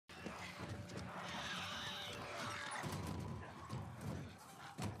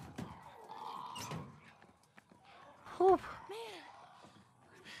Man,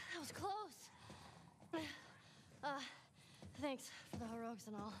 that was close. Thanks for the heroics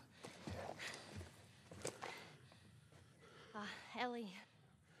and all. Ellie.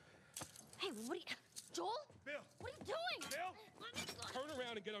 Hey, what are you... Joel? Bill! What are you doing? Bill! Turn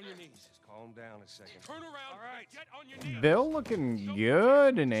around and get on your knees. Just calm down a second. Turn around. All right. Get on your knees. Bill looking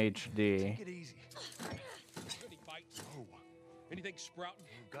good in HD. Take it easy. Any bites? Oh. Anything sprouting?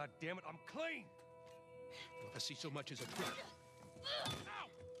 Oh, God damn it, I'm clean. If I see so much as a trick. Ow!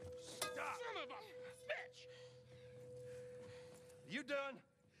 Stop! Son of a bitch! You done?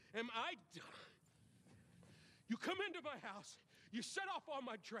 Am I done? You come into my house, you set off all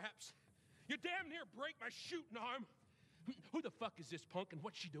my traps, you damn near break my shooting arm. Who the fuck is this punk and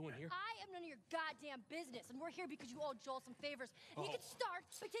what's she doing here? I am none of your goddamn business, and we're here because you owe Joel some favors. And you can start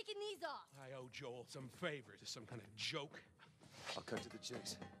by taking these off. I owe Joel some favors. Is some kind of joke? I'll cut to the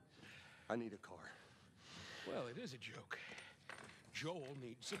chase. I need a car. Well, it is a joke. Joel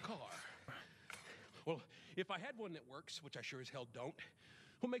needs a car. Well, if I had one that works, which I sure as hell don't,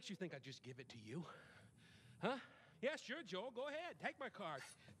 what makes you think I'd just give it to you? Huh? Yeah, sure, Joel, go ahead. Take my car.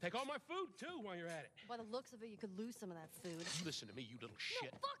 Take all my food, too, while you're at it. By the looks of it, you could lose some of that food. Listen to me, you little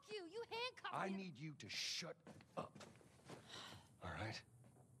shit. No, fuck you! You handcuffed me! I need you to shut up. All right?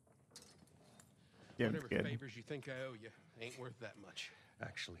 Yeah, Whatever good. favors you think I owe you ain't worth that much.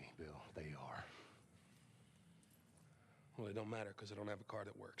 Actually, Bill, they are. Well, it don't matter, because I don't have a car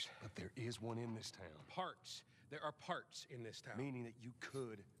that works. But there is one in this town. Parts. There are parts in this town. Meaning that you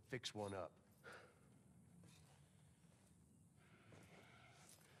could fix one up.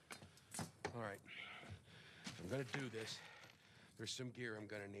 All right. If I'm gonna do this, there's some gear I'm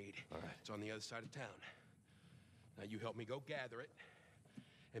gonna need. All right. It's on the other side of town. Now you help me go gather it,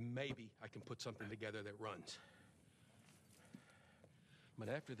 and maybe I can put something together that runs. But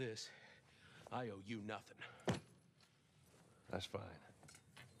after this, I owe you nothing. That's fine.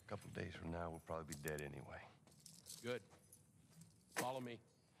 A couple days from now, we'll probably be dead anyway. Good. Follow me.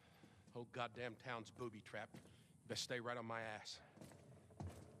 Whole goddamn town's booby trapped. Best stay right on my ass.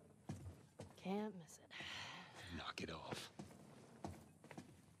 Can't miss it. Knock it off.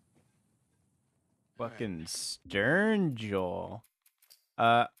 Fucking stern Joel.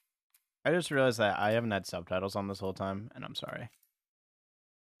 I just realized that I haven't had subtitles on this whole time, and I'm sorry.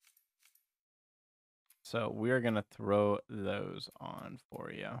 So we are gonna throw those on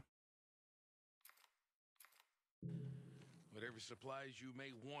for you. Whatever supplies you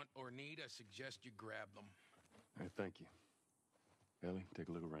may want or need, I suggest you grab them. Hey, thank you. Ellie, take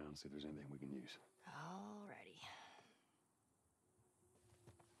a look around, see if there's anything we can use. Alrighty.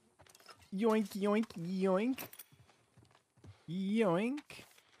 Yoink, yoink, yoink. Yoink.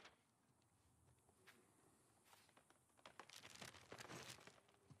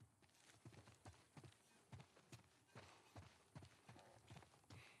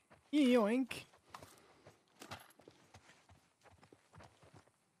 Yoink.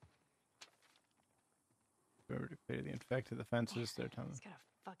 Whoever to clear the infected, the fences, they're telling. He's got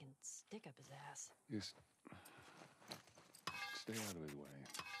a fucking stick up his ass. Just stay out of his way.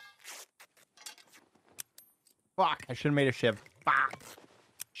 Fuck, I should have made a shiv. Fuck.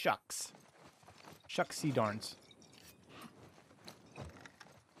 Shucks. Shucksy darns.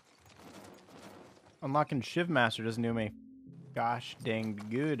 Unlocking Shiv Master doesn't do me gosh dang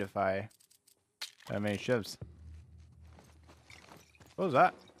good if I have many shivs. What was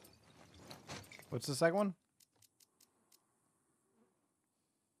that? What's the second one?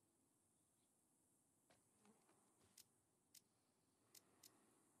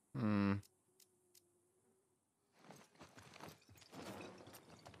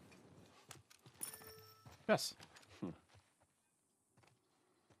 Yes.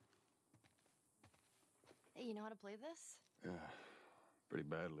 Hey, you know how to play this? Yeah, pretty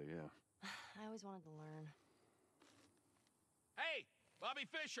badly, yeah. I always wanted to learn. Hey, Bobby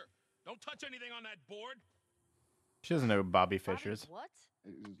Fischer, don't touch anything on that board. She doesn't know who Bobby Fischer is. What?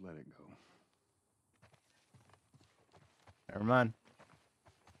 Hey, just let it go. Never mind.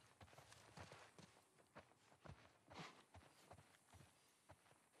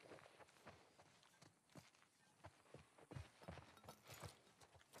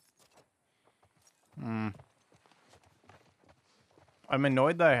 I'm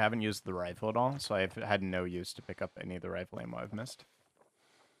annoyed that I haven't used the rifle at all, so I've had no use to pick up any of the rifle ammo I've missed.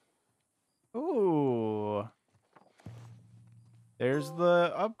 Ooh. There's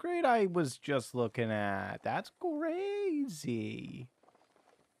the upgrade I was just looking at. That's crazy.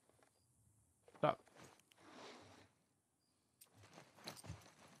 Stop.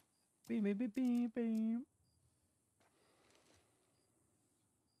 Beep, beep, beep, beep, beep.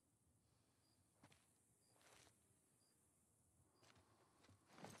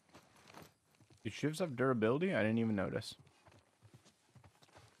 Do shifts have durability? I didn't even notice.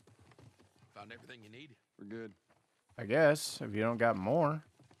 Found everything you need? We're good. I guess, if you don't got more.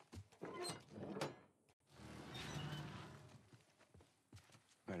 All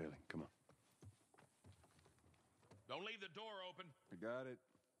right, Ellie, come on. Don't leave the door open. I got it.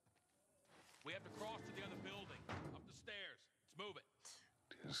 We have to cross to the other building. Up the stairs. Let's move it.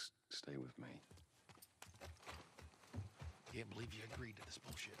 Just stay with me. Can't believe you agreed to this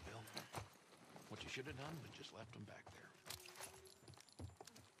bullshit, Bill. What you should have done was just left him back there.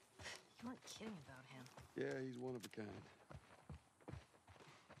 You weren't kidding about him. Yeah, he's one of a kind.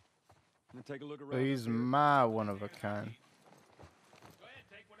 Gonna take a look around. So he's my one of a kind. Go ahead,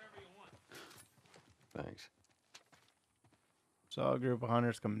 take whatever you want. Thanks. Saw a group of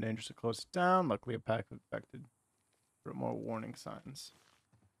hunters coming dangerously close down. Luckily, a pack of infected. For more warning signs.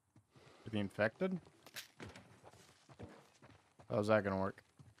 Are they infected? How's that gonna work?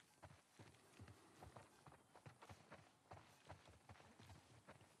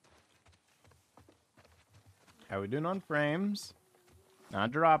 How we doing on frames?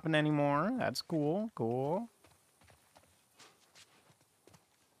 Not dropping anymore. That's cool. Cool.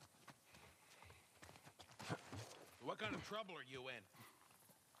 What kind of trouble are you in?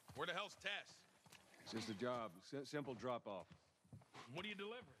 Where the hell's Tess? It's just a job. Simple drop-off. What are you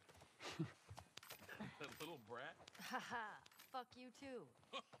delivering? That little brat? Haha, fuck you too.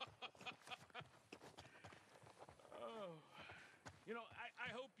 Oh. You know,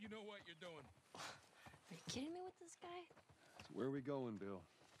 I hope you know what you're doing. Are you kidding me with this guy? So where are we going, Bill?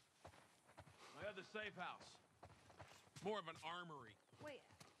 My other safe house. More of an armory. Wait,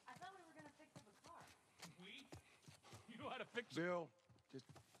 I thought we were gonna fix up a car. We? You know how to fix it? Bill,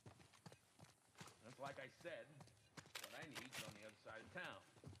 just... That's like I said. What I need is on the other side of town.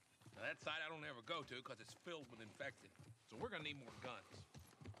 Now that side I don't ever go to because it's filled with infected. So we're gonna need more guns.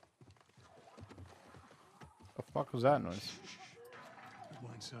 The fuck was that noise? Go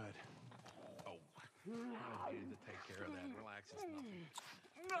inside. Oh, I need to take care of that. Relax, it's nothing.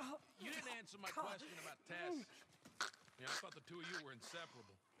 You didn't answer my question about Tess. Yeah, I thought the two of you were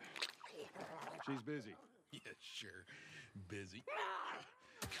inseparable. She's busy. Yeah, sure. Busy.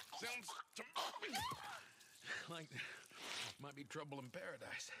 Sounds to me like there might be trouble in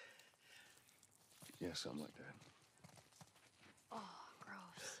paradise. Yeah, something like that. Oh,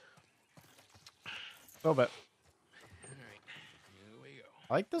 gross. A little bit. All right, here we go.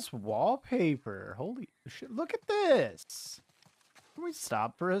 I like this wallpaper. Holy shit. Look at this. Can we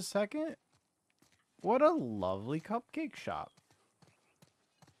stop for a second? What a lovely cupcake shop.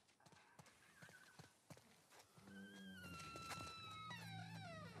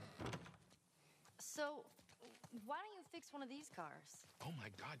 So, why don't you fix one of these cars? Oh my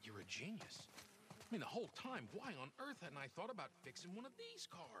God, you're a genius. I mean, the whole time, why on earth hadn't I thought about fixing one of these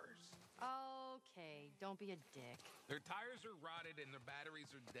cars? Okay, don't be a dick. Their tires are rotted and their batteries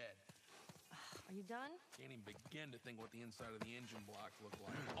are dead. Are you done? Can't even begin to think what the inside of the engine blocks look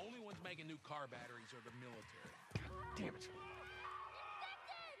like. The only ones making new car batteries are the military. Damn it.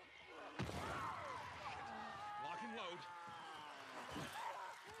 Lock and load.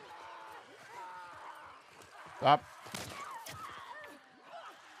 Stop.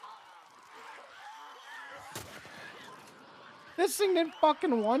 This thing didn't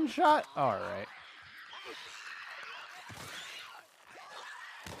fucking one shot? Alright.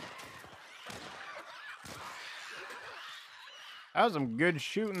 That was some good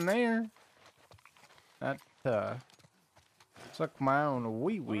shooting there. That, suck my own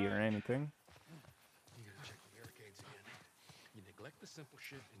wee-wee or anything. You gotta check the barricades again. You neglect the simple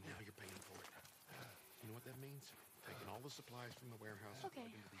shit, and now you're paying for it. You know what that means? Taking all the supplies from the warehouse. Okay,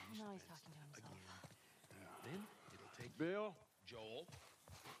 and into the east now he's fence talking to himself. again. Then it'll take Bill? Joel.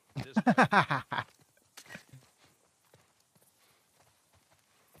 This way.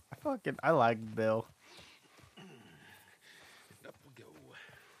 I like Bill. And up we go.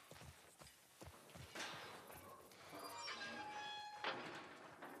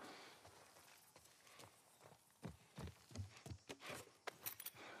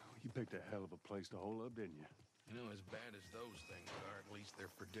 You picked a hell of a place to hole up, didn't you? You know, as bad as those things are, at least they're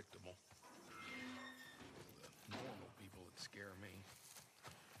predictable. The normal people that scare me.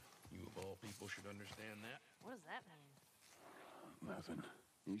 You of all people should understand that. What does that mean? Nothing.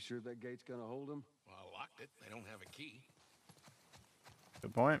 You sure that gate's gonna hold them? Well, I locked it. They don't have a key.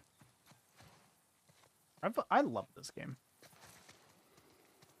 Good point. I love this game.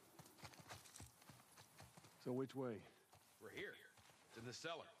 So which way? We're here. It's in the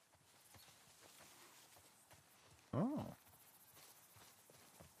cellar. Oh.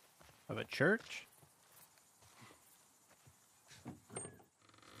 Of a church?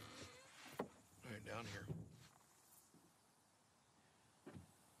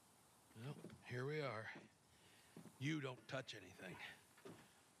 here we are. You don't touch anything.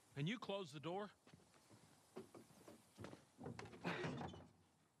 And you close the door?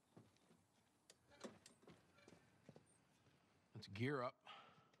 Let's gear up.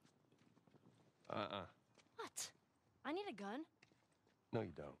 What? I need a gun. No,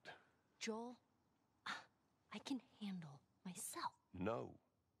 you don't. Joel, I can handle myself. No.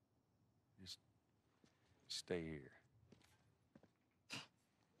 Just stay here.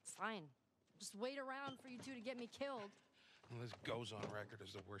 It's fine. Just wait around for you two to get me killed. Well, this goes on record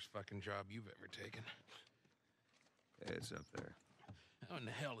as the worst fucking job you've ever taken. It's up there. How in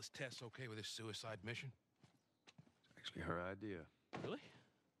the hell is Tess okay with this suicide mission? It's actually her idea. Really?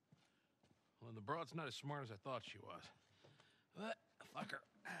 Well, the broad's not as smart as I thought she was. But, fuck her.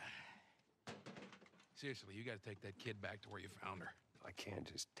 Seriously, you gotta take that kid back to where you found her. I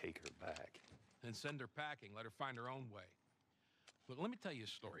can't just take her back. Then send her packing, let her find her own way. Look, let me tell you a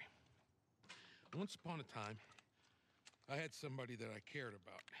story. Once upon a time, I had somebody that I cared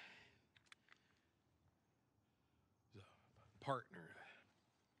about. A partner.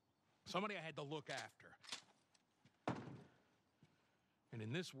 Somebody I had to look after. And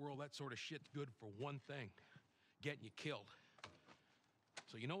in this world, that sort of shit's good for one thing. Getting you killed.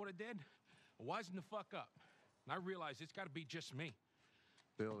 So you know what I did? I wisened the fuck up. And I realized it's gotta be just me.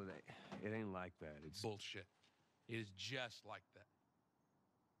 Bill, it ain't like that. It's Bullshit. It is just like that.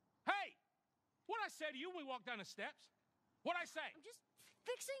 Hey! What'd I say to you when we walked down the steps? What'd I say? I'm just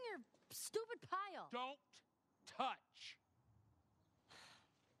fixing your stupid pile. Don't touch.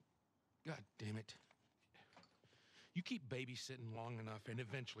 God damn it. You keep babysitting long enough, and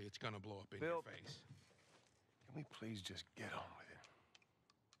eventually it's gonna blow up in your Bill. face. Can we please just get on with it?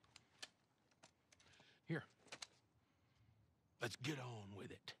 Here. Let's get on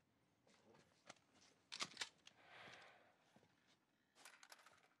with it.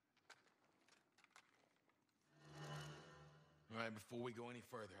 All right, before we go any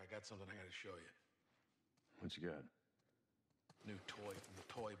further, I got something I gotta show you. What you got? New toy from the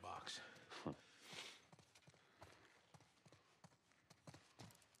toy box.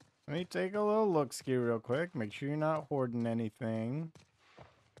 Let me take a little look-ski real quick. Make sure you're not hoarding anything.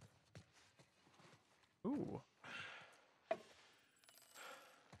 Ooh.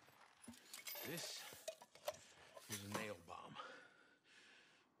 This is a nail bomb.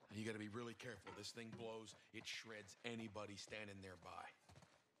 And you gotta be really careful. This thing blows, it shreds anybody standing nearby.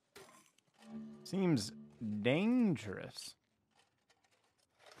 Seems dangerous.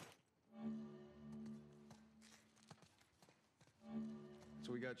 So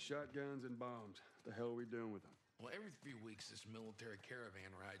we got shotguns and bombs. What the hell are we doing with them? Well, every few weeks, this military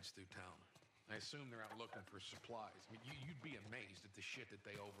caravan rides through town. I assume they're out looking for supplies. I mean, you'd be amazed at the shit that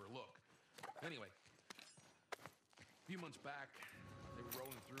they overlook. Anyway, a few months back, they were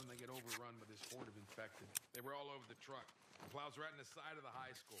rolling through and they get overrun by this horde of infected. They were all over the truck. The plow's right in the side of the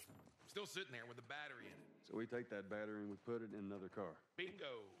high school. Still sitting there with a battery in it. So we take that battery and we put it in another car.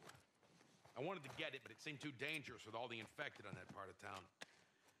 Bingo. I wanted to get it, but it seemed too dangerous with all the infected on that part of town.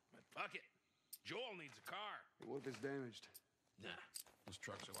 But fuck it. Joel needs a car. Hey, what if it's damaged? Nah, those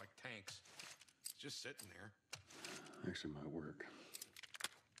trucks are like tanks. It's just sitting there. Actually might work.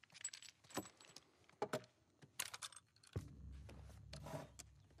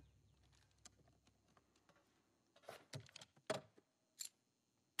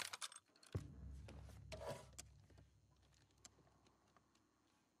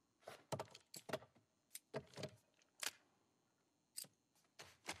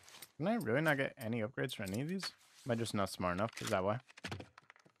 Can I really not get any upgrades for any of these? Am I just not smart enough? Is that why?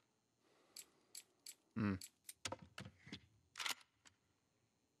 Hmm.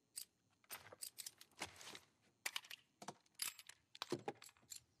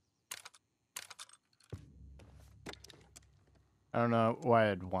 I don't know why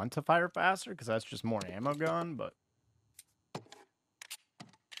I'd want to fire faster, because that's just more ammo gun, but...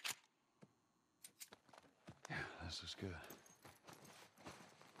 Yeah, this is good.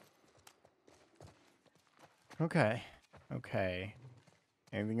 Okay. Okay.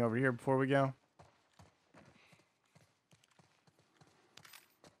 Anything over here before we go?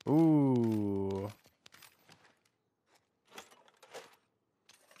 Ooh.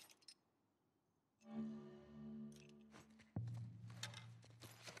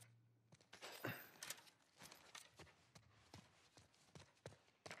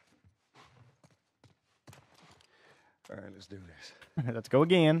 All right, let's do this. Let's go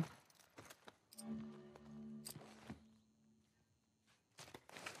again.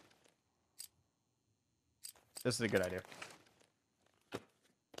 This is a good idea.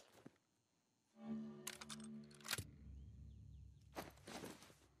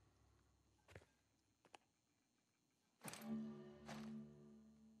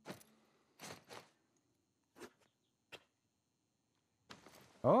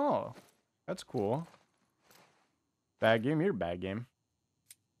 That's cool. Bad game, you're a bad game.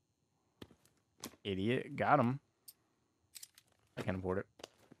 Idiot. Got him. I can't afford it.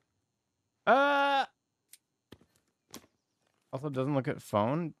 Also doesn't look at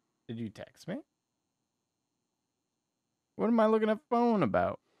phone. Did you text me? What am I looking at phone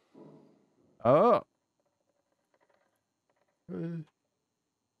about? Oh.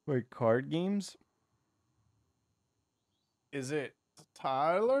 Wait, card games? Is it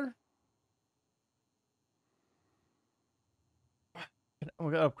Tyler?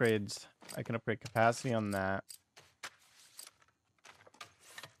 We got upgrades. I can upgrade capacity on that.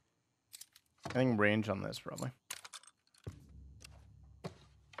 I think range on this, probably.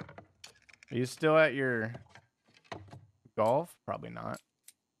 Are you still at your golf? Probably not.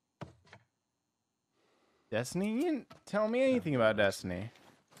 Destiny? You didn't tell me anything about Destiny.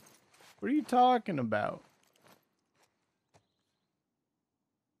 What are you talking about?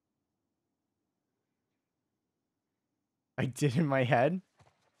 I did in my head?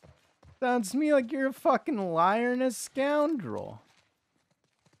 Sounds to me like you're a fucking liar and a scoundrel.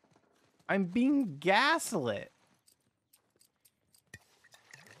 I'm being gaslit.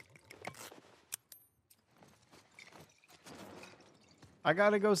 I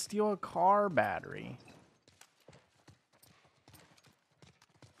gotta go steal a car battery.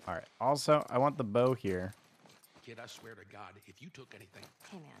 Alright, also, I want the bow here. Kid, I swear to God, if you took anything...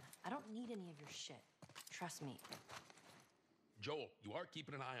 Hey, man, I don't need any of your shit. Trust me. Joel, you are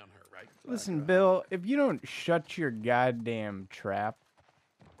keeping an eye on her, right? Listen, Bill, if you don't shut your goddamn trap,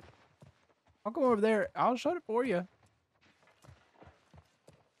 I'll come over there. I'll shut it for you.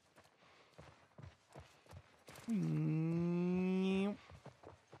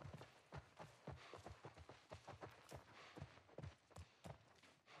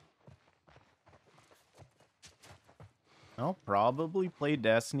 I'll probably play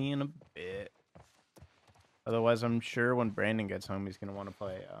Destiny in a bit. Otherwise, I'm sure when Brandon gets home, he's going to want to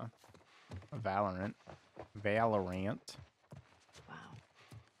play Valorant. Wow.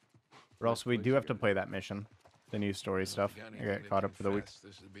 Or else we do have to play that mission. The new story stuff. I got caught up for the week.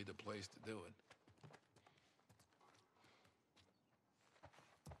 This would be the place to do it.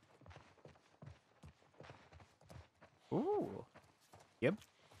 Ooh. Yep.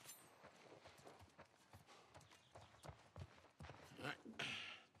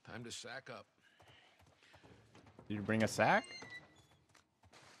 Time to sack up. Did you bring a sack?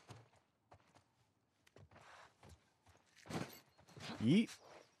 Yeet.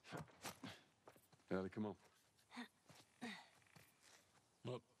 Ellie, come on.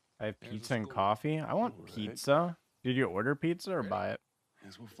 Look, I have There's the pizza and score. coffee. I want All right. pizza. Did you order pizza or buy it?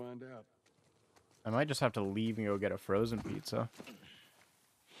 Guess we'll find out. I might just have to leave and go get a frozen pizza.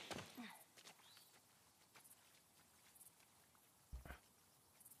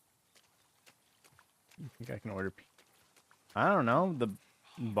 You think I can order pizza? I don't know. The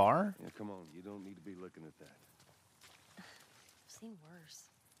bar? Yeah, come on. You don't need to be looking at that. I've seen worse.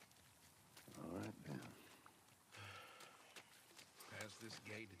 All right, then. Past this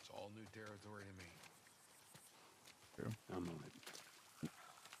gate, it's all new territory to me. I'm on it.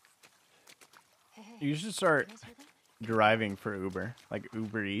 Hey, You should start you guys hear that? driving for Uber, like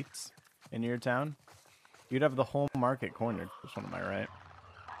Uber Eats in your town. You'd have the whole market cornered. This one, am I right?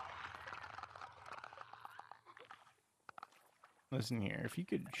 Listen here, if you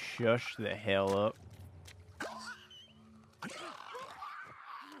could shush the hell up.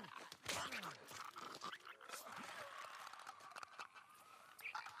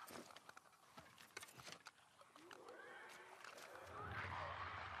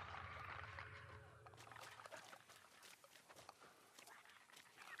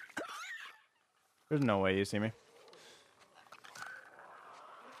 There's no way you see me.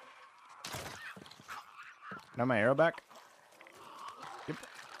 Now my arrow back. Yep.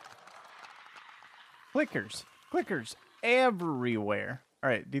 Clickers. Clickers everywhere.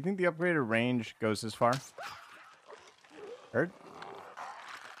 Alright, do you think the upgraded range goes this far? Heard?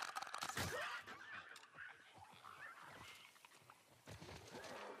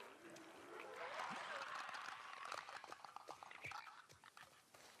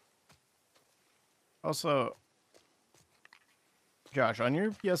 Also, Josh, on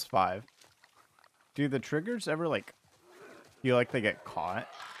your PS5, do the triggers ever, like, feel like they get caught?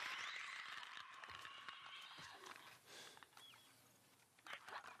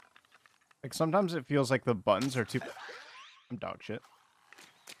 Like, sometimes it feels like the buttons are too... I'm dog shit.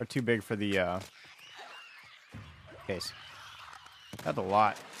 Are too big for the, case. That's a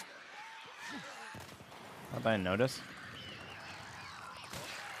lot. How did I notice?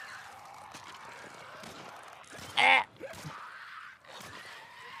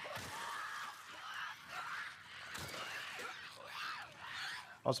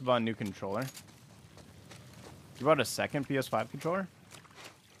 Also bought a new controller. You bought a second PS5 controller?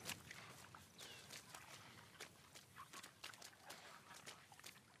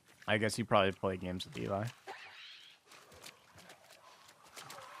 I guess you probably play games with Eli.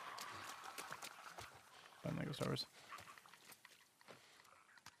 Lego Star Wars.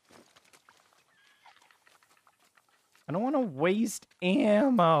 I don't want to waste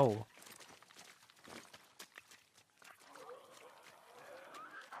ammo.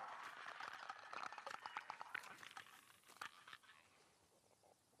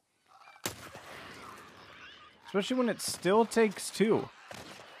 Especially when it still takes two.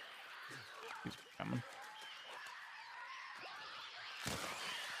 He's coming.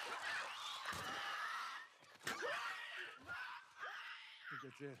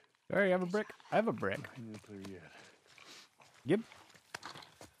 That's it. Sorry, you have a brick? I have a brick. Nuclear yet. Yep.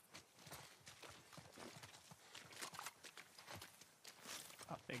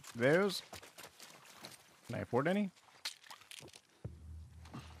 I'll take those. Can I afford any?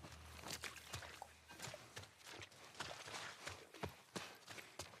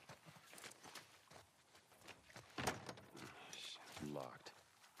 Locked.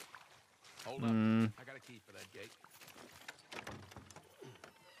 Hold up. I got a key for that gate.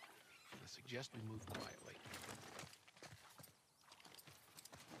 I suggest we move quietly.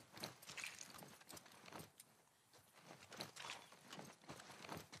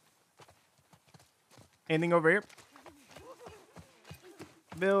 Anything over here?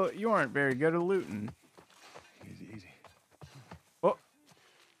 Bill, you aren't very good at looting. Easy, easy. Oh.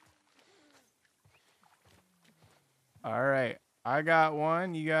 All right. I got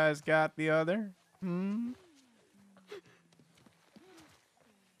one. You guys got the other? Hmm?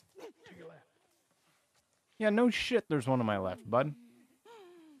 Yeah, no shit. There's one on my left, bud.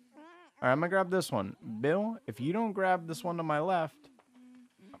 All right, I'm going to grab this one. Bill, if you don't grab this one to my left,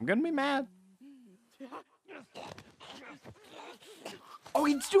 I'm going to be mad. Oh,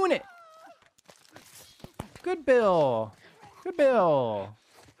 he's doing it. Good Bill. Good Bill.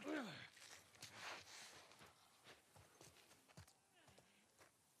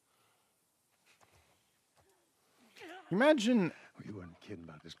 Imagine. Oh, you weren't kidding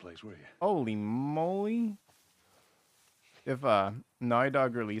about this place, were you? Holy moly. If Naughty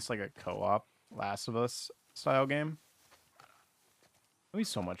Dog released like a co-op Last of Us style game. It'd be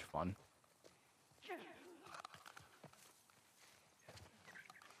so much fun.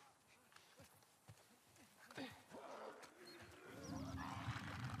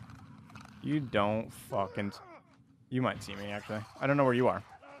 You don't fucking... You might see me, actually. I don't know where you are.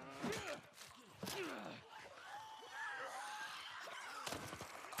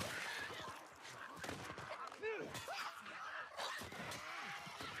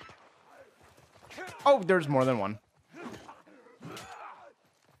 Oh, there's more than one.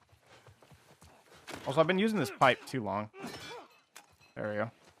 Also, I've been using this pipe too long. There we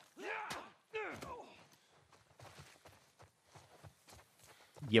go.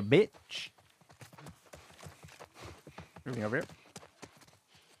 You bitch. Moving over here.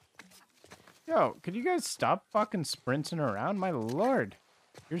 Yo, could you guys stop fucking sprinting around? My lord.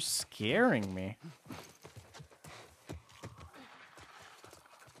 You're scaring me.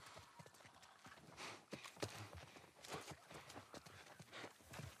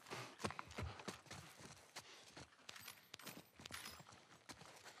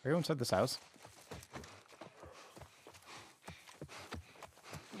 Are you inside this house?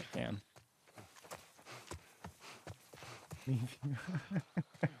 Can.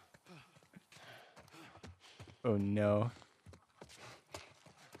 Oh no.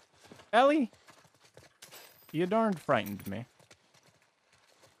 Ellie! You darn frightened me.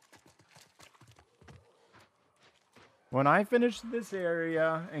 When I finish this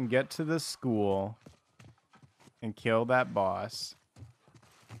area and get to the school and kill that boss,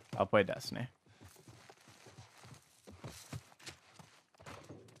 I'll play Destiny.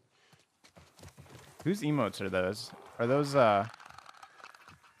 Whose emotes are those? Are those,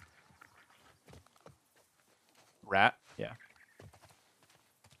 Rat? Yeah.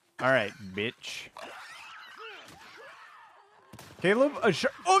 Alright, bitch. Caleb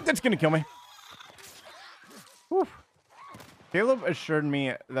assured... Oh, that's gonna kill me. Whew. Caleb assured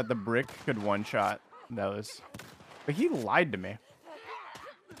me that the brick could one-shot those. But he lied to me.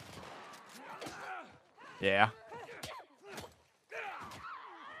 Yeah.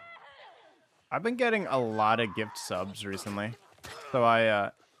 I've been getting a lot of gift subs recently. So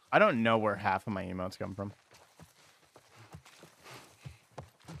I don't know where half of my emotes come from.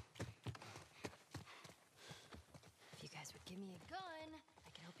 If you guys would give me a gun, I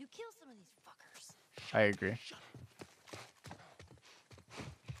can help you kill some of these fuckers. I agree.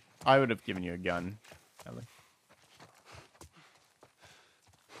 I would have given you a gun, Ellie.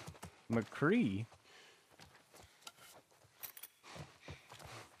 McCree?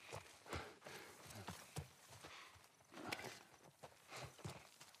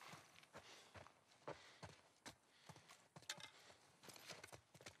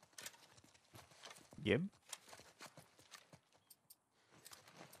 Gib?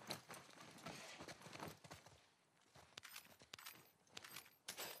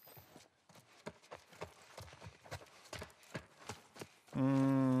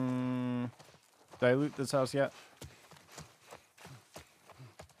 Did I loot this house yet?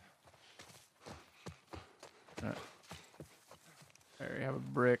 Alright. There we have a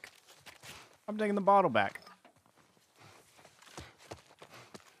brick. I'm taking the bottle back.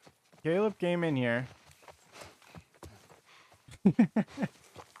 Caleb came in here.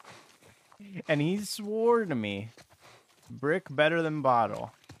 And he swore to me, brick better than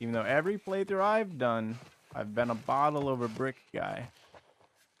bottle. Even though every playthrough I've done, I've been a bottle over brick guy.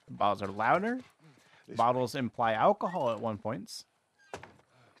 Bottles are louder. Bottles imply alcohol at one point.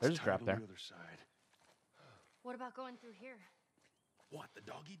 There's a trap there. The other side. What about going through here? What, the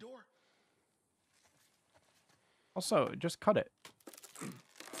doggy door? Also, just cut it.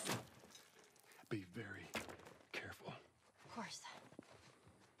 Be very careful. Of course.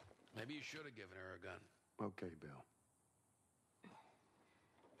 Maybe you should have given her a gun. Okay, Bill.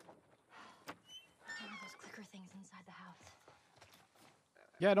 One of those clicker things inside the house.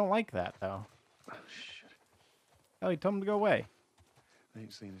 Yeah, I don't like that, though. Oh, shit. Ellie, tell him to go away. They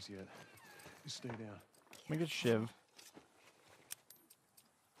ain't seen us yet. Just stay down. Make it shiv.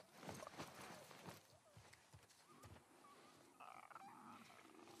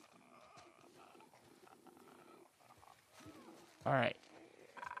 All right.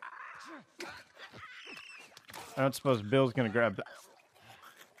 I don't suppose Bill's gonna grab that.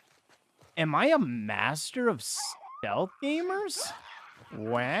 Am I a master of stealth gamers?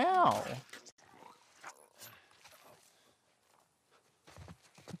 Wow.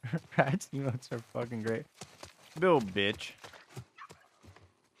 Rats emotes are fucking great. Bill, bitch.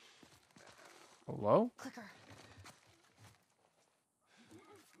 Hello? Clicker.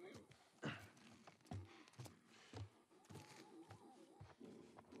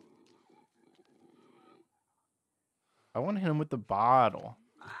 I want to hit him with the bottle.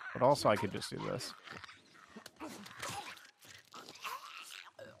 But also I could just do this.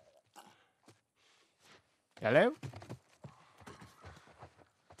 Hello?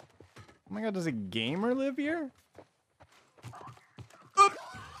 Oh my god, does a gamer live here?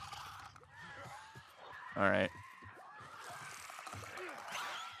 Alright.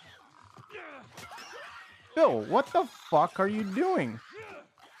 Bill, what the fuck are you doing?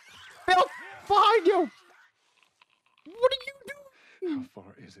 Bill, behind you! What are you doing? How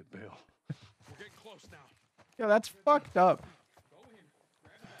far is it, Bill? We're getting close now. Yeah, that's fucked up.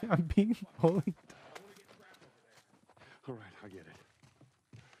 I'm being bullied. All right, I get it.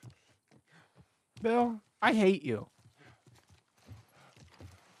 Bill, I hate you. All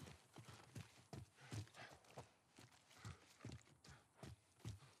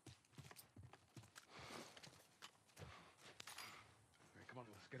right, come on,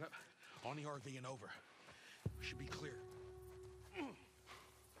 let's get up. On the RV and over. We should be clear. Who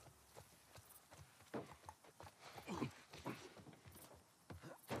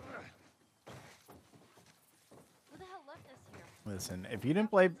the hell left us here? Listen, if you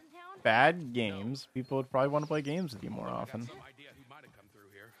didn't play bad games, people would probably want to play games with you more often. Got some idea who might have come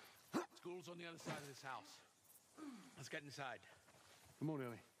through here. School's on the other side of this house. Let's get inside. Come on,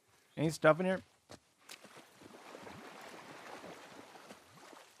 Ellie. Any stuff in here?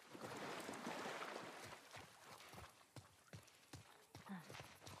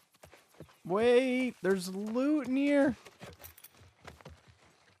 Wait, there's loot in here.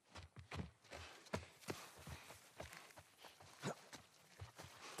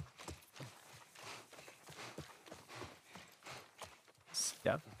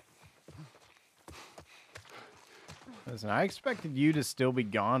 Stuff. Listen, I expected you to still be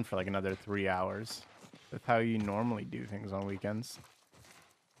gone for like another 3 hours. That's how you normally do things on weekends.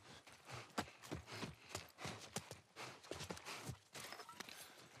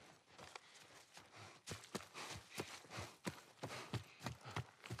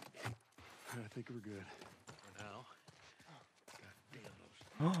 I think we're good. For now. God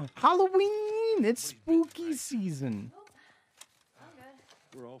damn those. Halloween! It's spooky season. I'm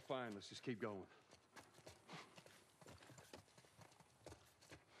good. We're all fine. Let's just keep going.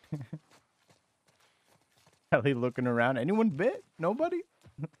 Ellie looking around. Anyone bit? Nobody?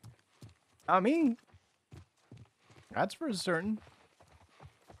 Not me. That's for certain.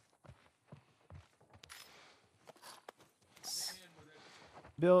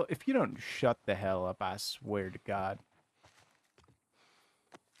 Bill, if you don't shut the hell up, I swear to God.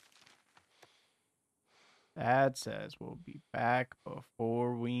 Dad says we'll be back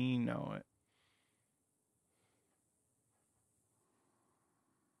before we know it.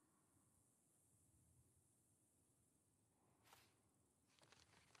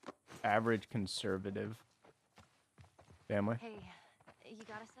 Average conservative family. Hey, you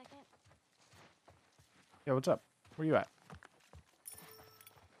got a second? Yeah, what's up? Where you at?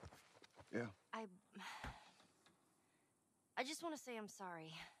 Yeah. I just want to say I'm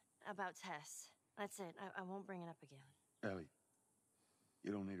sorry about Tess. That's it. I won't bring it up again. Ellie,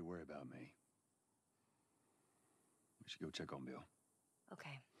 you don't need to worry about me. We should go check on Bill.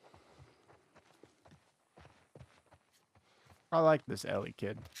 Okay. I like this Ellie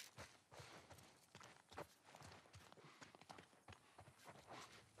kid.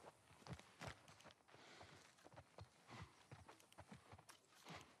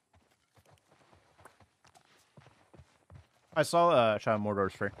 I saw Shadow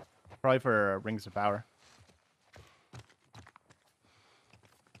Mordor's free. Probably for Rings of Power.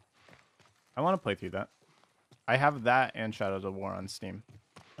 I want to play through that. I have that and Shadows of War on Steam.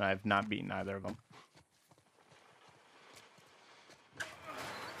 And I've not beaten either of them.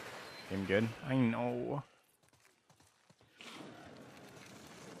 Game good? I know.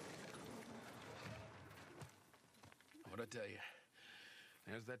 What'd I tell you?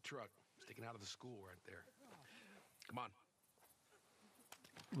 There's that truck sticking out of the school right there. Come on.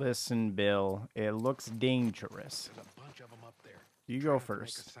 Listen, Bill. It looks dangerous. There's a bunch of them up there. You go Trying to make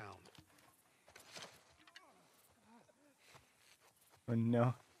a first. sound. Oh,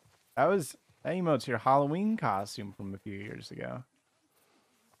 no. That emote's your Halloween costume from a few years ago.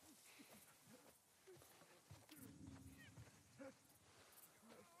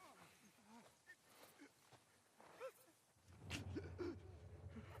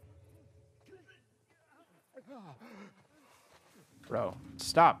 Bro,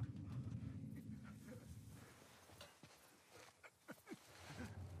 stop.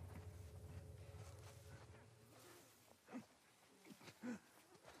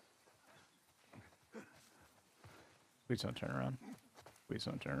 Please don't turn around. Please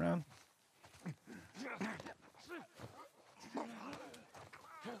don't turn around.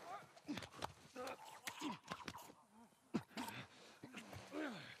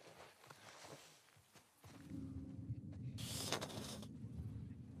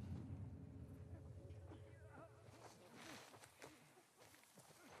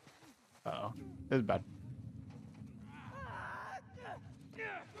 Uh-oh. This is bad.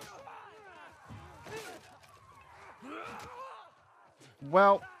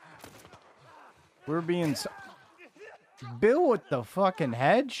 Well, we're being... Bill with the fucking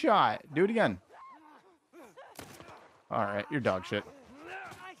headshot. Do it again. Alright, you're dog shit.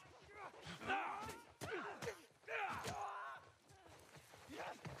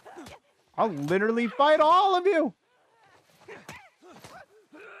 I'll literally fight all of you.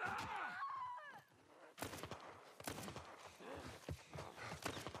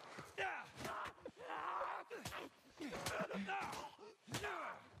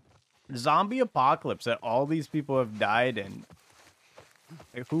 Zombie apocalypse that all these people have died in.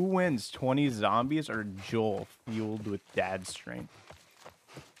 Like, who wins, 20 zombies or Joel fueled with dad strength?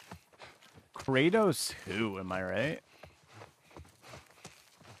 Kratos who, am I right?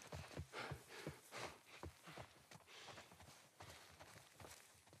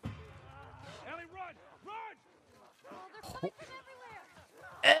 Ellie, run! Run! Oh, they're coming from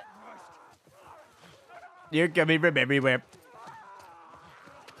everywhere. You're coming from everywhere.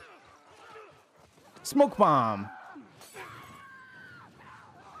 Smoke bomb.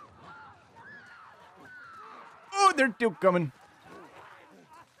 Oh, they're still coming.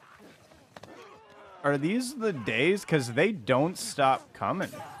 Are these the days? Because they don't stop coming.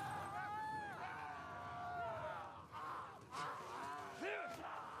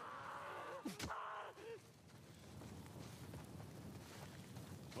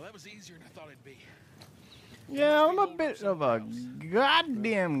 Well, that was easier than I thought it'd be. Yeah, I'm a bit of a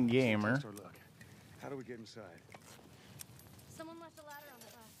goddamn gamer. Test our luck. How do we get inside? Someone left a ladder on the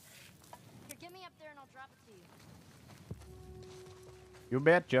bus. Here, get me up there and I'll drop it to you. You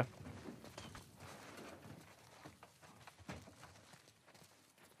betcha.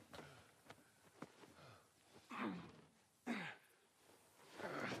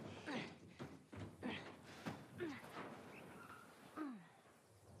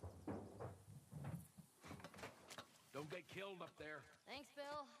 Don't get killed up there. Thanks,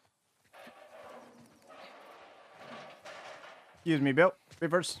 Bill. Excuse me, Bill.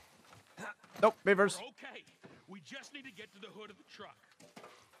 Reverse. Nope, reverse. Okay. We just need to get to the hood of the truck.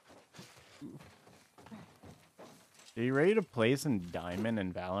 Are you ready to play some Diamond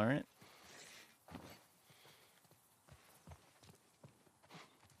in Valorant?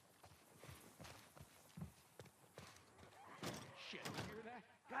 Shit, you hear that?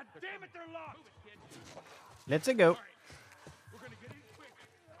 God damn it, they're locked! Let's go. We're gonna get in quick.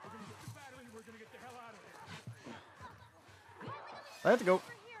 We're gonna get the battle and we're gonna get the hell out of here. Let's go.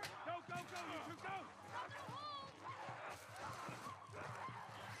 Go, go, go, you two, go!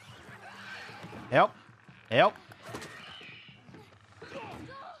 Help. Help.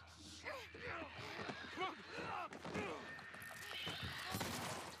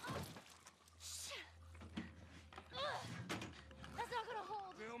 That's not gonna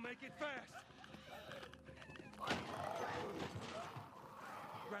hold. We'll make it fast.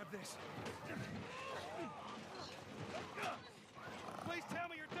 Grab this. Please tell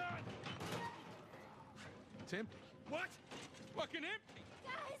me you're done. It's empty. What? Fucking empty.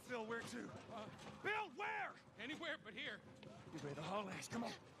 Guys! Bill, where to? Bill, where? Anywhere but here. You better haul ass. Come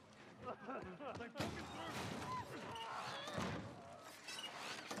on. They broke it through.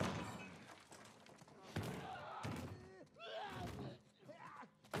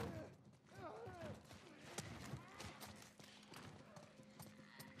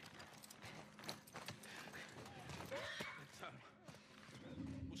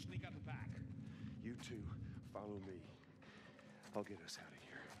 We'll sneak out the back. You two, follow me. I'll get us out of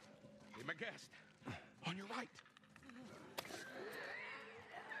here. Be my guest. On your right.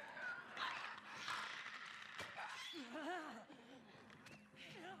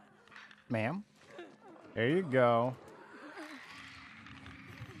 Ma'am. There you go.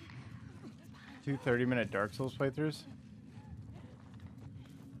 2 30-minute Dark Souls playthroughs.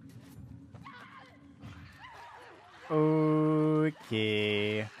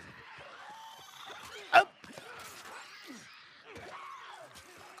 Okay. Oh.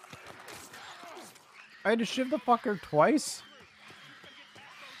 I had to shiv the fucker twice?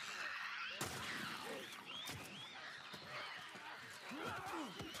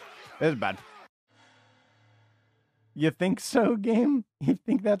 This is bad. You think so, game? You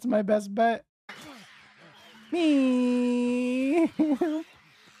think that's my best bet? Me.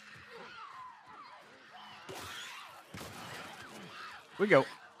 We go.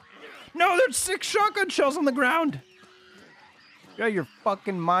 No, there's 6 shotgun shells on the ground. Get out of your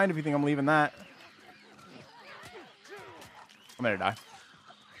fucking mind if you think I'm leaving that. I'm gonna die.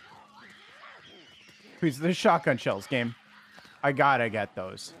 Please, there's shotgun shells, game. I gotta get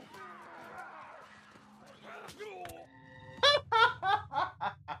those.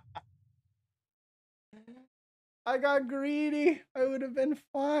 I got greedy. I would have been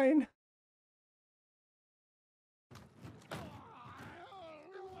fine.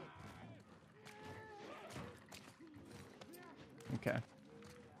 Okay.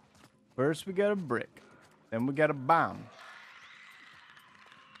 First we got a brick. Then we got a bomb.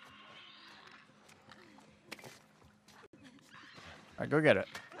 Alright, go get it.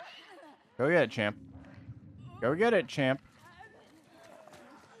 Go get it, champ. Go get it, champ.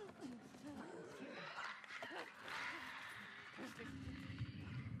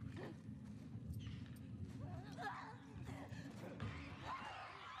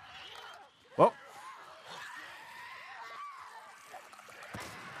 Whoa.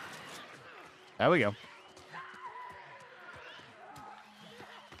 There we go.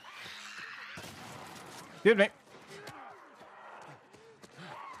 Excuse me.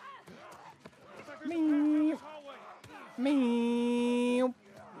 Me. Me.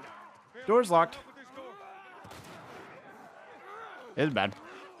 Door's locked. It's bad.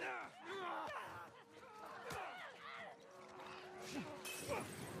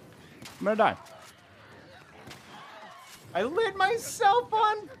 I'm gonna die. I lit myself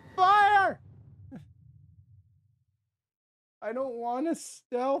on fire! I don't want to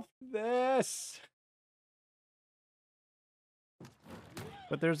stealth this.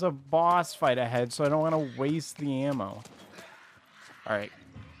 But there's a boss fight ahead, so I don't want to waste the ammo. Alright.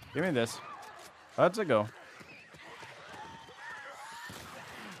 Give me this. Let's go.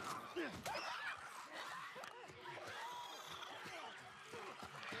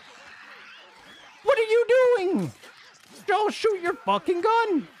 What are you doing? Don't shoot your fucking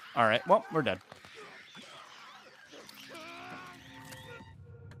gun! Alright, well, we're dead.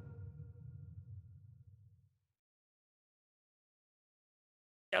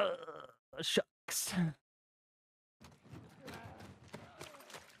 Shucks.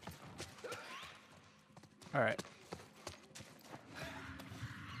 All right.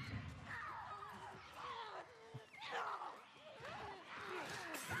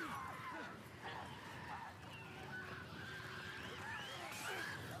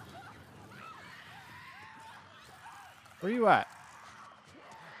 Where you at?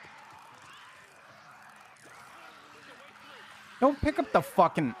 Don't pick up the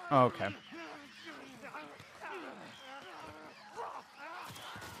fucking... Oh, okay.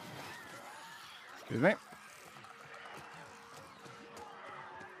 Excuse me.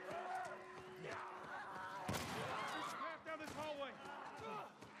 Down this hallway.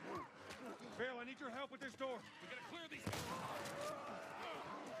 Bill, I need your help with this door. We gotta clear these.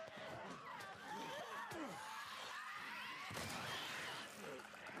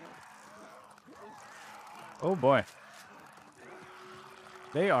 Oh boy.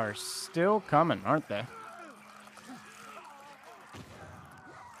 They are still coming, aren't they?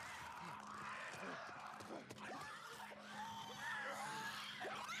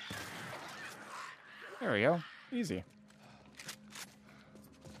 There we go. Easy.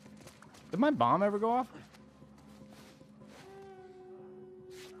 Did my bomb ever go off?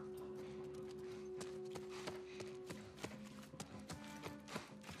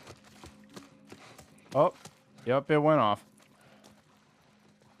 Oh, yep, it went off.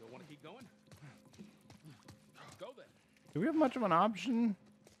 Don't want to keep going? Go then. Do we have much of an option?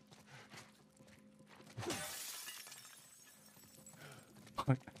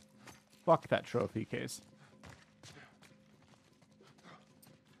 Fuck that trophy case.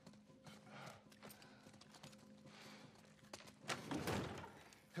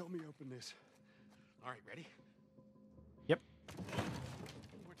 Help me open this. All right, ready? Yep.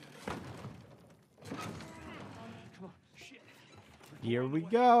 Come on. Shit. Here we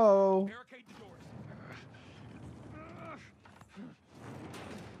go. Barricade the doors.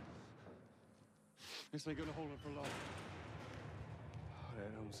 This ain't gonna hold up for long. Oh,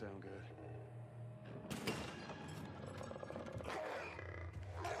 that don't sound good.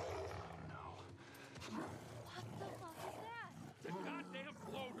 What the fuck is that? The goddamn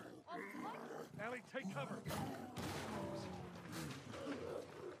floater. Oh, fuck. Allie, take cover.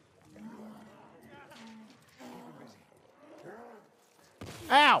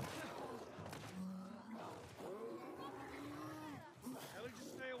 Ow! Allie,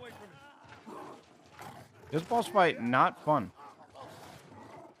 just stay away from it. This boss fight, not fun.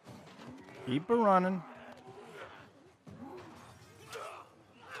 Keep her running.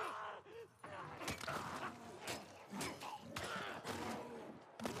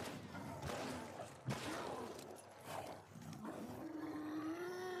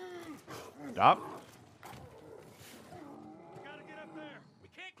 Stop. We gotta get up there. We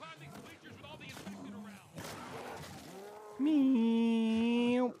can't climb these bleachers with all the infected around.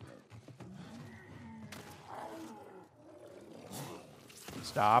 Meow.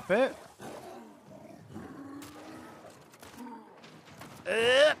 Stop it.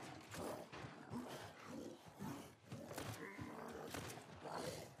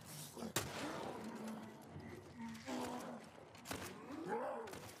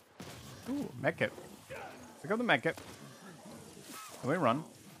 Ooh, mech it. Pick up the mech it. Can we run?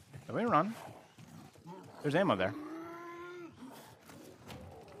 Can we run? There's ammo there.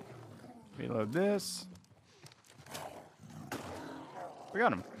 Reload this. We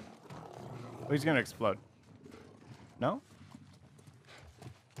got him. Oh, he's gonna explode. No?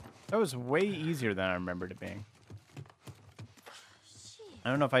 That was way easier than I remembered it being. Shit. I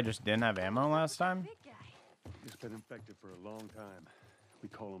don't know if I just didn't have ammo last time. Big guy. It's been infected for a long time. We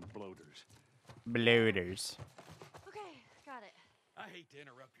call them bloaters. Bloaters. Okay, got it. I hate to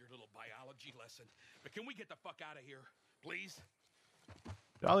interrupt your little biology lesson, but can we get the fuck out of here, please?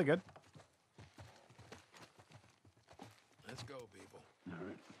 Jolly good. Let's go, people. All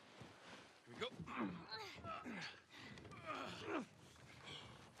right. Here we go.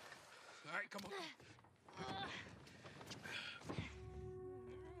 All right, come on.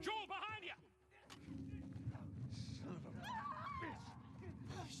 Joel, behind you! Son of a bitch.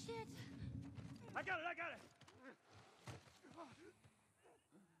 Oh, shit. I got it, I got it.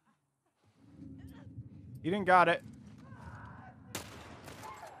 You didn't got it.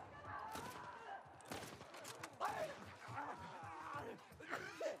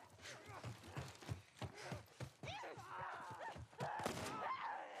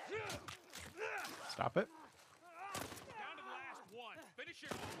 Stop it. Down to the last one. Finish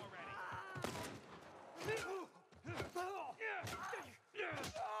it off already.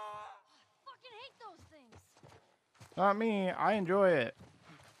 Fucking hate those things. Not me. I enjoy it.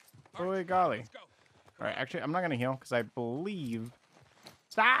 All right, Boy, golly. Let's go. All right, actually, I'm not gonna heal because I believe.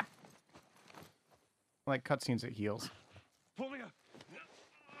 Stop. I like cutscenes that heals. Pull me up.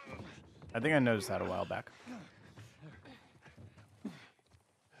 I think I noticed that a while back.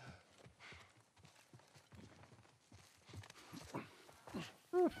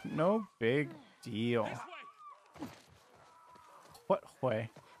 Oof, no big deal. This way. halfway.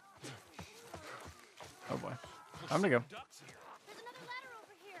 Oh boy. Time to go. Ducks here. There's another ladder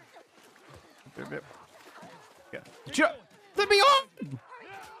over here. Yep, yep. Yeah. Let me off!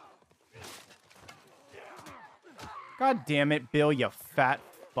 God damn it, Bill, you fat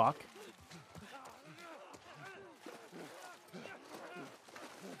fuck.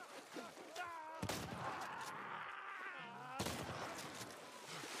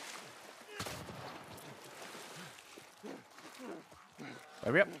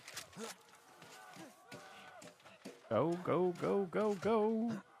 Hurry up. Go, go, go, go,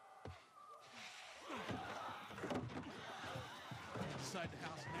 go. Inside the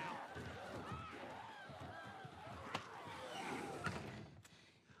house now.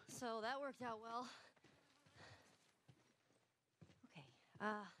 So that worked out well. Okay,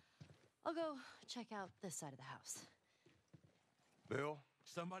 I'll go check out this side of the house. Bill?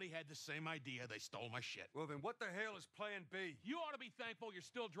 Somebody had the same idea. They stole my shit. Well, then what the hell is plan B? You ought to be thankful you're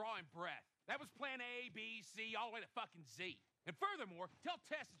still drawing breath. That was plan A, B, C, all the way to fucking Z. And furthermore, tell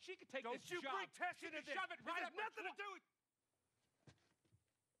Tess that she could take this job. bring Tess She into can this. shove it right This up has her nothing to twa- do with...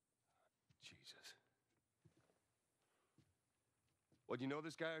 Jesus. What, you know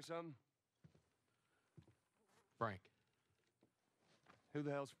this guy or something? Frank. Who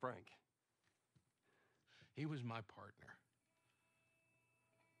the hell's Frank? He was my partner.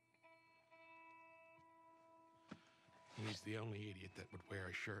 He's the only idiot that would wear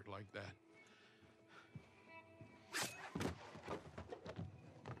a shirt like that.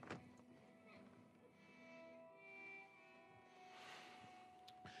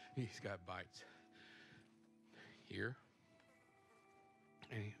 He's got bites. Here.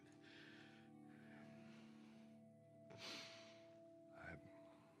 And I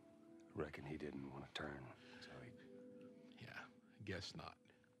reckon he didn't want to turn, so he... yeah, I guess not.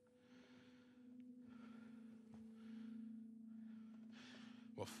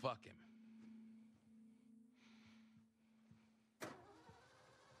 Well, fuck him.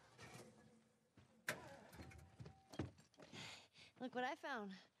 Look what I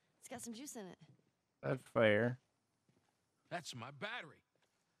found. It's got some juice in it. That's fair. That's my battery.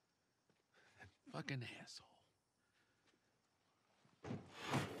 That fucking asshole.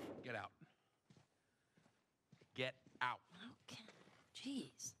 Get out. Get out. Okay.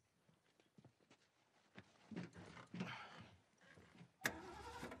 Jeez.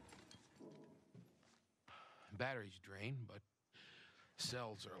 Battery's drained, but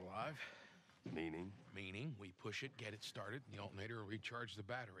cells are alive. Meaning? Meaning, we push it, get it started, and the alternator will recharge the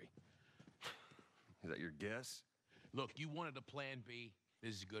battery. Is that your guess? Look, you wanted a plan B.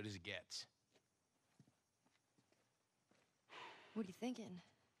 This is as good as it gets. What are you thinking?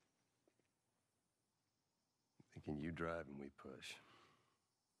 Thinking you drive and we push.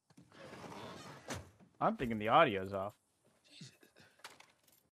 I'm thinking the audio's off.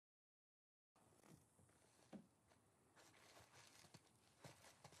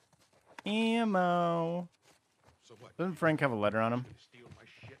 Ammo. So what? Doesn't Frank have a letter on him? Gonna steal my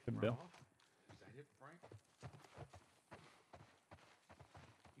shit Good and Bill. run off? Is that it, Frank?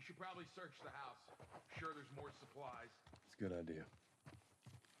 You should probably search the house. I'm sure there's more supplies. It's a good idea.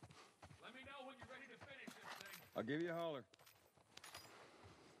 Let me know when you're ready to finish this thing. I'll give you a holler.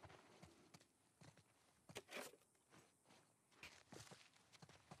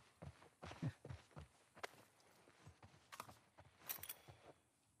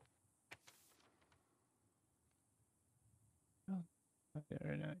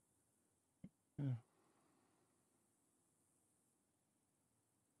 Very nice. Yeah.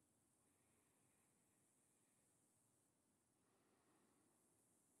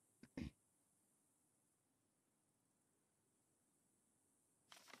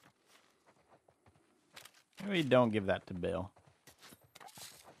 Maybe don't give that to Bill.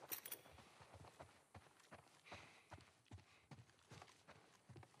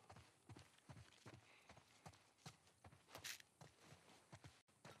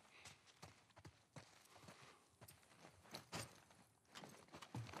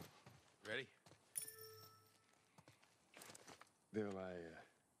 Ready? Bill, I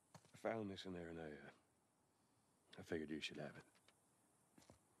found this in there and I figured you should have it.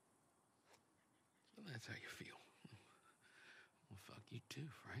 Well, that's how you feel. Well, fuck you too,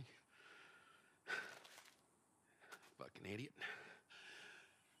 Frank. Fucking idiot.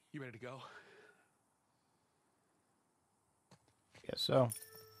 You ready to go? Guess so.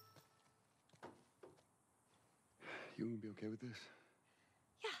 You gonna be okay with this?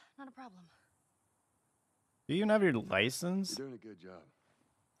 Yeah, not a problem. Do you even have your license? You're doing a good job.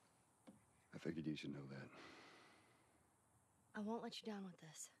 I figured you should know that. I won't let you down with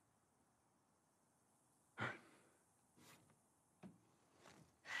this.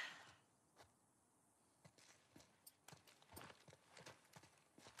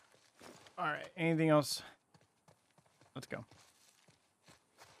 All right. Anything else? Let's go.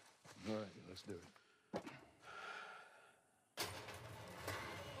 All right, let's do it.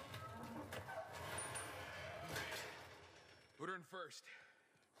 Put her in first.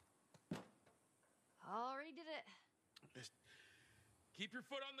 Already did it. Just keep your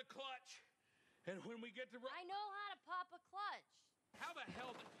foot on the clutch. And when we get to... I know how to pop a clutch. How the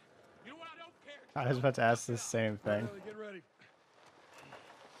hell... You know what? I don't care. I was about to ask the same thing. Ellie, get ready.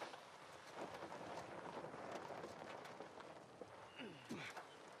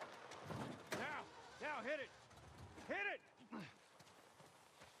 Now, hit it! Hit it!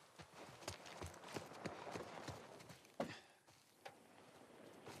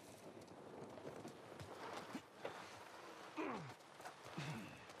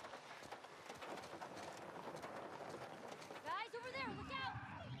 Guys, over there, look out!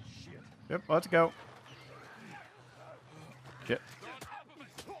 Yep, let's go. Shit.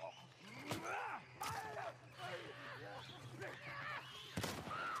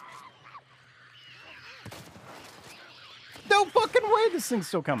 No fucking way this thing's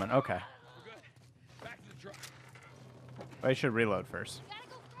still coming. Okay. We're good. Back to the truck. I should reload first. Gotta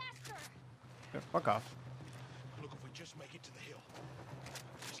go faster! Yeah, fuck off. Look, if we just make it to the hill.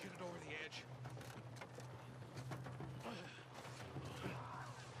 Just get it over the edge.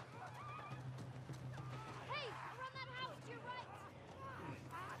 Hey, around that house to your right!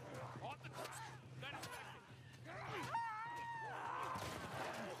 On the truck. That is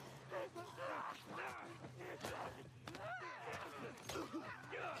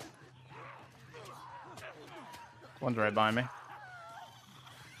One's right behind me.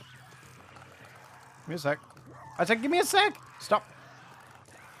 Give me a sec. I said, give me a sec. Stop.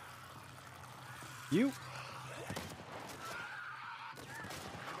 You.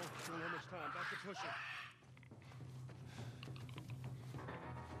 Don't have much time. Back to pushing.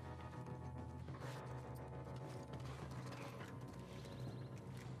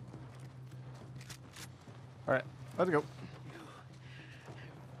 All right, let's go.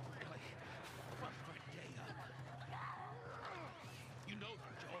 You know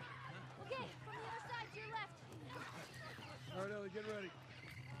that, Joel. Okay, from the other side to your left. All right, Ellie, get ready.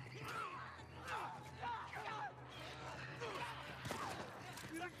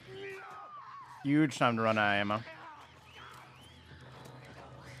 Huge time to run out of ammo.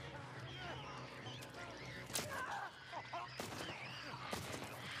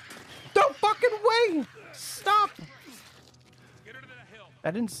 No fucking way! Stop! Get her to that hill.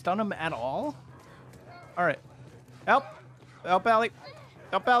 That didn't stun him at all? Alright. Help! Help, Allie!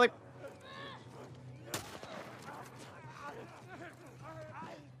 Help, Allie!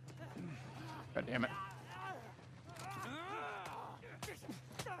 God damn it.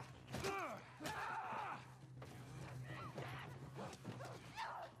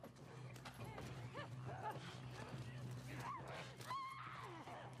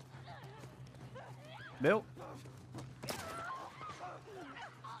 Bill.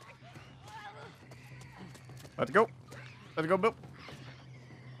 Let's go. Let's go, Bill.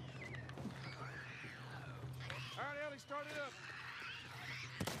 All right, Ellie, start it up.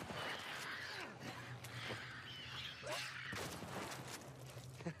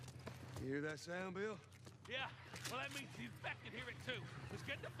 You hear that sound, Bill? Yeah, well, that means the infected hear it too. Let's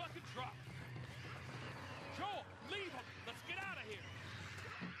get in the fucking truck. Joel, leave him. Let's get out of here.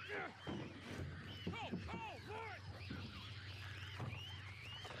 Go, Lord!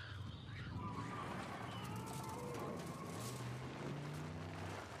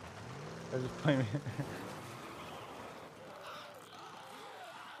 They're just playing me.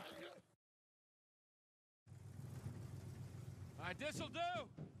 All right, this'll do.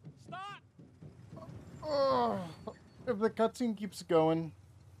 Stop! Oh, if the cutscene keeps going,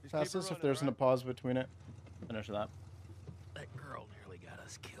 Just pass keep her this if running, there isn't a right? pause between it. Finish that. That girl nearly got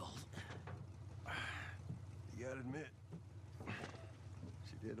us killed. You gotta admit,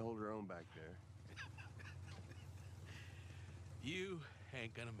 she did hold her own back there. You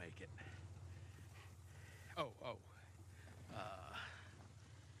ain't gonna make it. Oh.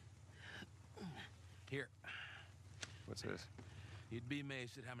 Here. What's this? You'd be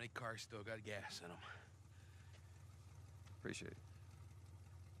amazed at how many cars still got gas in them. Appreciate it.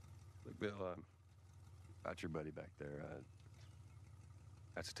 Look, Bill, about your buddy back there,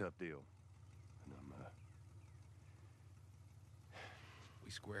 that's a tough deal. And We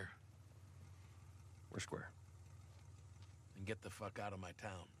square. we're square. And get the fuck out of my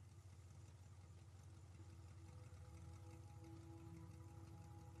town.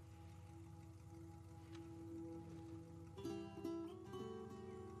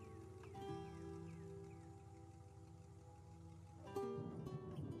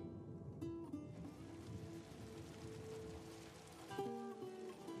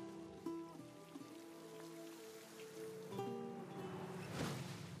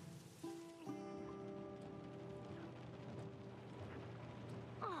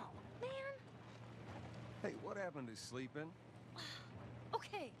 Hey, what happened to sleeping?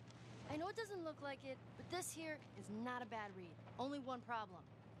 Okay, I know it doesn't look like it, but this here is not a bad read. Only one problem.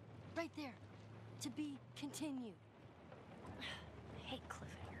 Right there. To be continued. I hate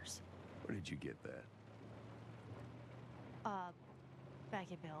cliffhangers. Where did you get that?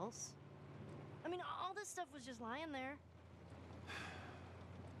 Back at Bill's. I mean, all this stuff was just lying there.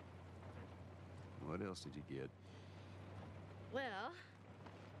 What else did you get? Well...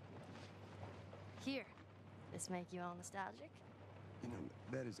 Here. This make you all nostalgic? You know,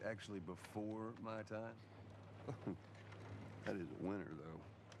 that is actually before my time. That is a winner, though.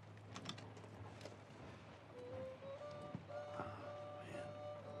 Oh, man.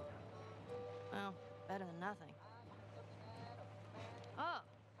 Well, better than nothing. Oh.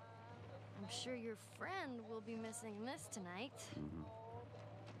 I'm sure your friend will be missing this tonight. Mm-hmm.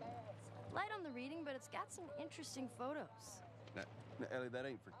 It's light on the reading, but it's got some interesting photos. Now, Ellie, that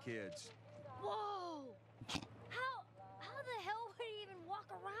ain't for kids. Whoa! How the hell would he even walk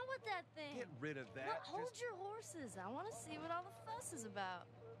around with that thing? Get rid of that. Look, hold your horses. I want to see what all the fuss is about.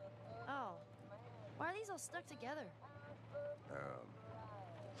 Oh. Why are these all stuck together?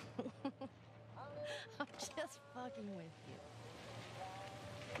 I'm just fucking with you.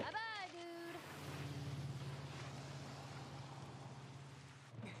 Bye-bye, dude.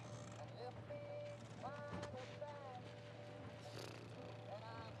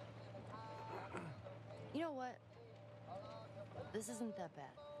 You know what? This isn't that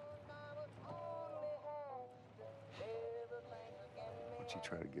bad. Why don't you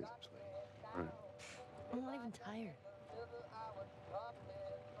try to get some sleep? All right. I'm not even tired.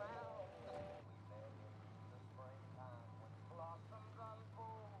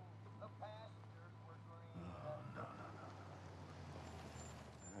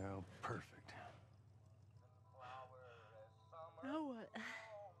 Well, perfect. Now what?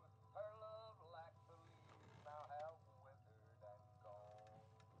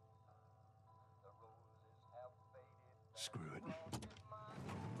 Screw it.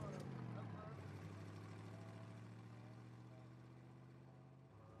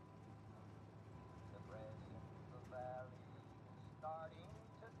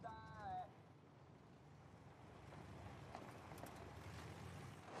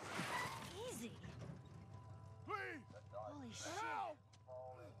 Easy. Please! Holy shit.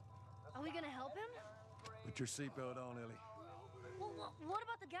 Are we gonna help him? Put your seatbelt on, Ellie. Well, what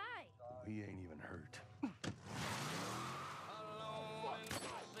about the guy? He ain't even hurt.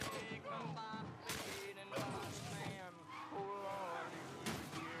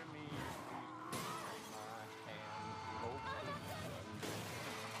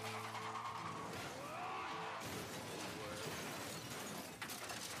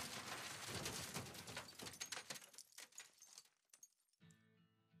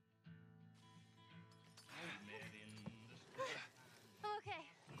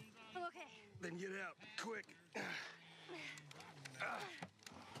 I'm okay. Then get out, quick. Come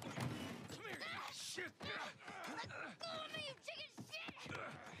here, shit! Let go of me, you chicken shit!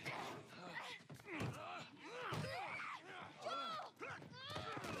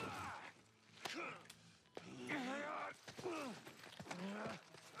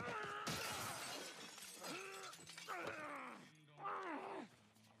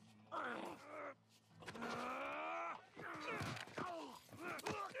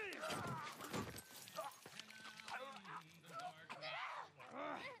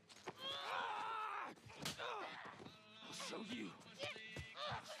 So you.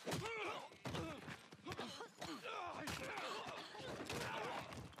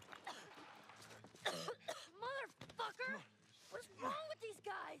 Motherfucker! What's wrong with these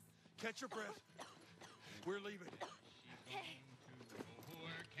guys? Catch your breath. We're leaving. Hey.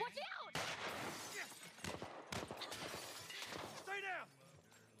 Watch out! Stay down!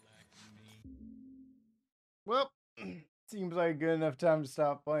 Well, seems like a good enough time to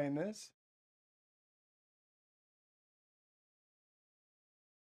stop playing this.